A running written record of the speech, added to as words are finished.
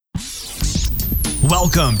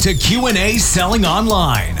Welcome to Q&A Selling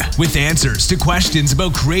Online, with answers to questions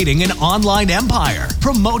about creating an online empire,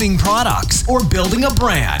 promoting products, or building a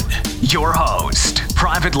brand. Your host,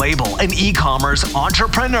 private label and e-commerce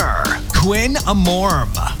entrepreneur, Quinn Amorm.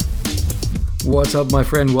 What's up, my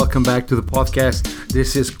friend? Welcome back to the podcast.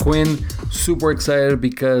 This is Quinn. Super excited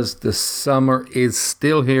because the summer is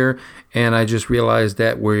still here, and I just realized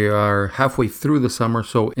that we are halfway through the summer.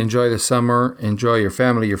 So enjoy the summer, enjoy your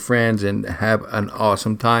family, your friends, and have an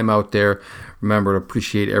awesome time out there. Remember to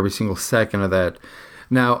appreciate every single second of that.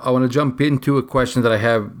 Now, I want to jump into a question that I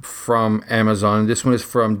have from Amazon. This one is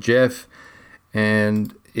from Jeff,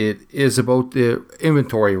 and it is about the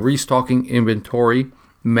inventory, restocking inventory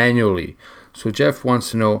manually. So Jeff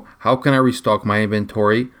wants to know, how can I restock my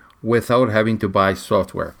inventory without having to buy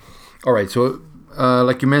software? All right, so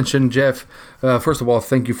like you mentioned, Jeff, first of all,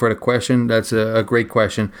 thank you for the question. That's a great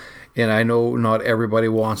question. And I know not everybody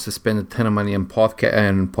wants to spend a ton of money in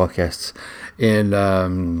podcasts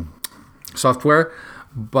in software,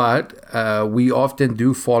 but we often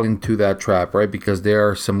do fall into that trap, right? Because there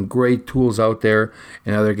are some great tools out there,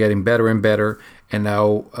 and now they're getting better and better. And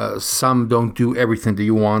now some don't do everything that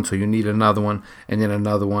you want, so you need another one, and then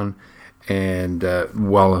another one. And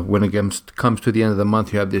when it comes to the end of the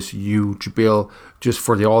month, you have this huge bill just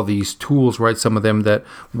for all these tools, right? Some of them that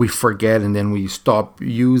we forget and then we stop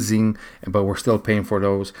using, but we're still paying for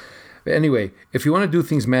those. But anyway, if you want to do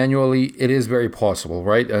things manually, it is very possible,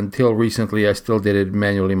 right? Until recently, I still did it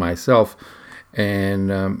manually myself.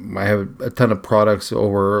 And I have a ton of products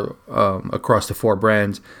over across the 4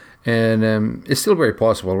 brands. And it's still very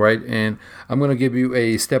possible, right? And I'm going to give you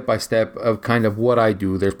a step-by-step of kind of what I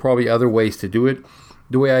do. There's probably other ways to do it.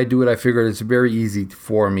 The way I do it, I figured it's very easy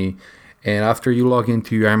for me. And after you log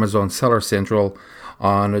into your Amazon Seller Central,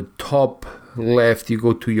 on the top left, you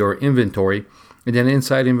go to your inventory. And then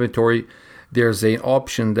inside inventory, there's an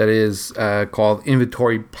option that is called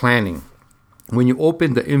inventory planning. When you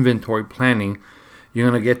open the inventory planning, you're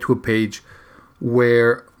going to get to a page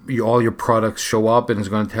where all your products show up, and it's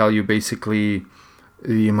going to tell you basically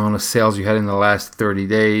the amount of sales you had in the last 30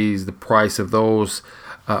 days, the price of those,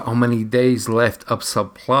 how many days left of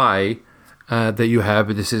supply that you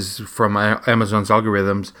have. This is from Amazon's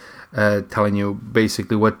algorithms telling you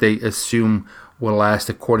basically what they assume will last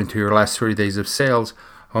according to your last 30 days of sales,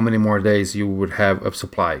 how many more days you would have of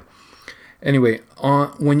supply. Anyway,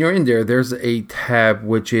 when you're in there, there's a tab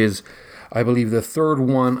which is, I believe, the third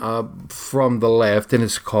one up from the left, and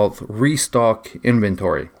it's called Restock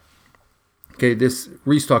Inventory. Okay, this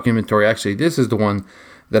Restock Inventory, actually, this is the one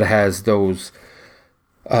that has those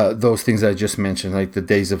things I just mentioned, like the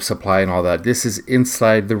days of supply and all that. This is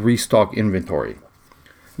inside the Restock Inventory.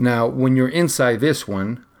 Now, when you're inside this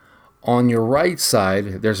one, on your right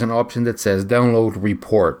side, there's an option that says Download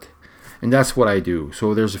Report. And that's what I do.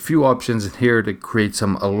 So there's a few options in here to create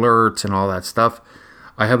some alerts and all that stuff.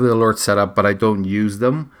 I have the alerts set up, but I don't use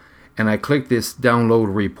them. And I click this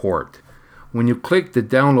download report. When you click the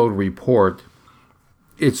download report,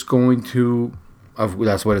 it's going to,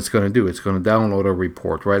 that's what it's going to do. It's going to download a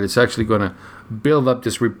report, right? It's actually going to build up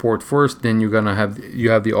this report first. Then you have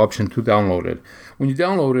the option to download it. When you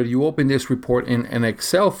download it, you open this report in an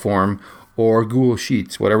Excel form or Google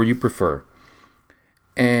Sheets, whatever you prefer.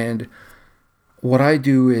 And what I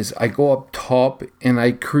do is I go up top and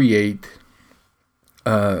I create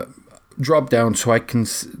drop down so I can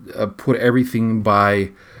put everything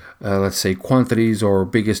by let's say quantities or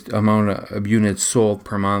biggest amount of units sold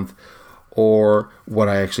per month. Or what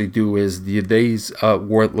I actually do is the days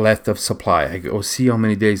worth left of supply. I go see how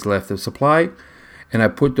many days left of supply, and I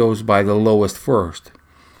put those by the lowest first.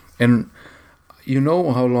 And you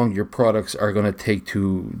know how long your products are going to take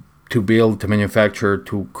to build, to manufacture,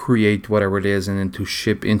 to create whatever it is, and then to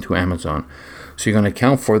ship into Amazon. So you're going to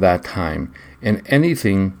account for that time. And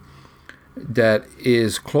anything that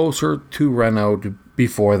is closer to run out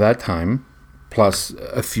before that time, plus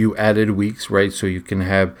a few added weeks, right? So you can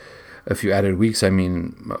have a few added weeks. I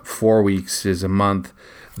mean, 4 weeks is a month,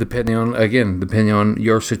 depending on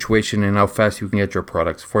your situation and how fast you can get your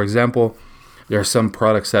products. For example, there are some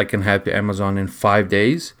products that can have to Amazon in 5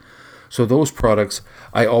 days. So those products,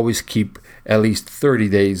 I always keep at least 30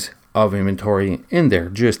 days of inventory in there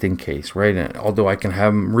just in case, right? And although I can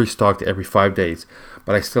have them restocked every 5 days,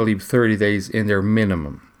 but I still leave 30 days in there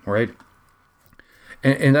minimum, right?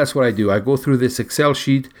 And that's what I do. I go through this Excel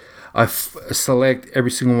sheet. I select every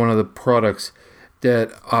single one of the products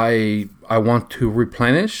that I want to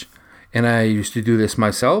replenish, and I used to do this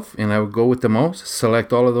myself, and I would go with the most,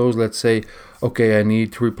 select all of those. Let's say, okay, I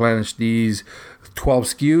need to replenish these 12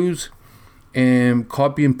 SKUs. and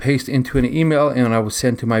copy and paste into an email, and I would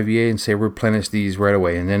send to my VA and say replenish these right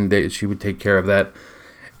away, and then she would take care of that,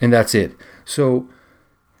 and that's it. So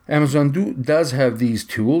Amazon does have these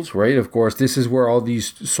tools, right? Of course, this is where all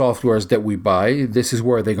these softwares that we buy, this is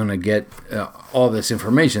where they're going to get all this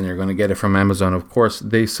information. They're going to get it from Amazon. Of course,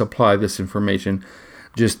 they supply this information.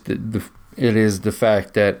 Just it is the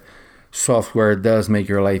fact that software does make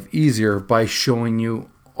your life easier by showing you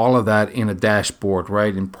all of that in a dashboard,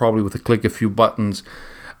 right? And probably with a click, a few buttons,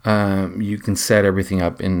 you can set everything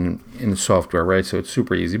up in the software, right? So it's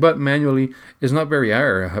super easy. But manually is not very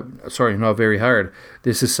hard.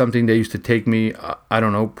 This is something that used to take me, I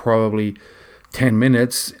don't know, probably 10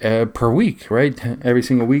 minutes per week, right? Every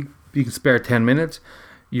single week, you can spare 10 minutes.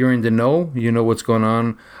 You're in the know. You know what's going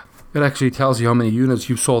on. It actually tells you how many units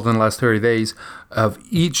you've sold in the last 30 days of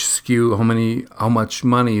each SKU, how much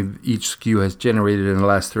money each SKU has generated in the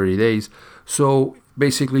last 30 days. So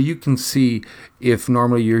basically, you can see if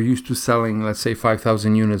normally you're used to selling, let's say,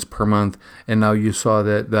 5,000 units per month, and now you saw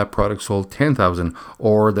that product sold 10,000,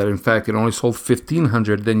 or that in fact it only sold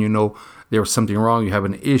 1,500, then you know there was something wrong, you have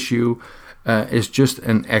an issue. It's just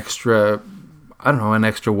an extra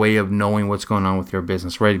way of knowing what's going on with your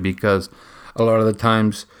business, right? Because a lot of the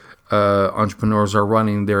times, entrepreneurs are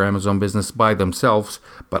running their Amazon business by themselves,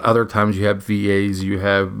 but other times you have VAs, you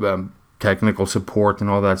have technical support and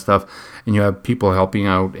all that stuff, and you have people helping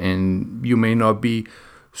out, and you may not be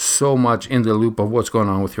so much in the loop of what's going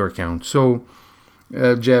on with your account. So,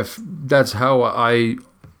 Jeff, that's how I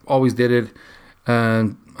always did it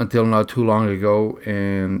until not too long ago,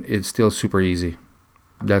 and it's still super easy.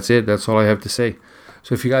 That's it. That's all I have to say.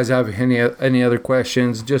 So if you guys have any other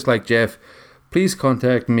questions, just like Jeff, please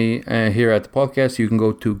contact me here at the podcast. You can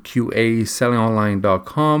go to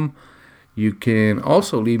QASellingOnline.com. You can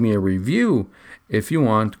also leave me a review if you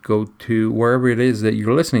want. Go to wherever it is that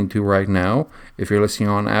you're listening to right now. If you're listening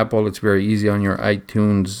on Apple, it's very easy on your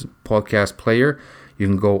iTunes podcast player. You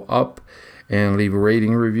can go up and leave a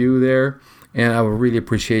rating review there. And I would really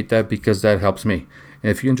appreciate that because that helps me. And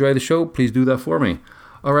if you enjoy the show, please do that for me.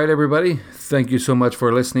 All right, everybody. Thank you so much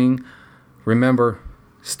for listening. Remember,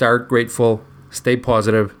 start grateful, stay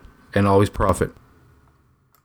positive, and always profit.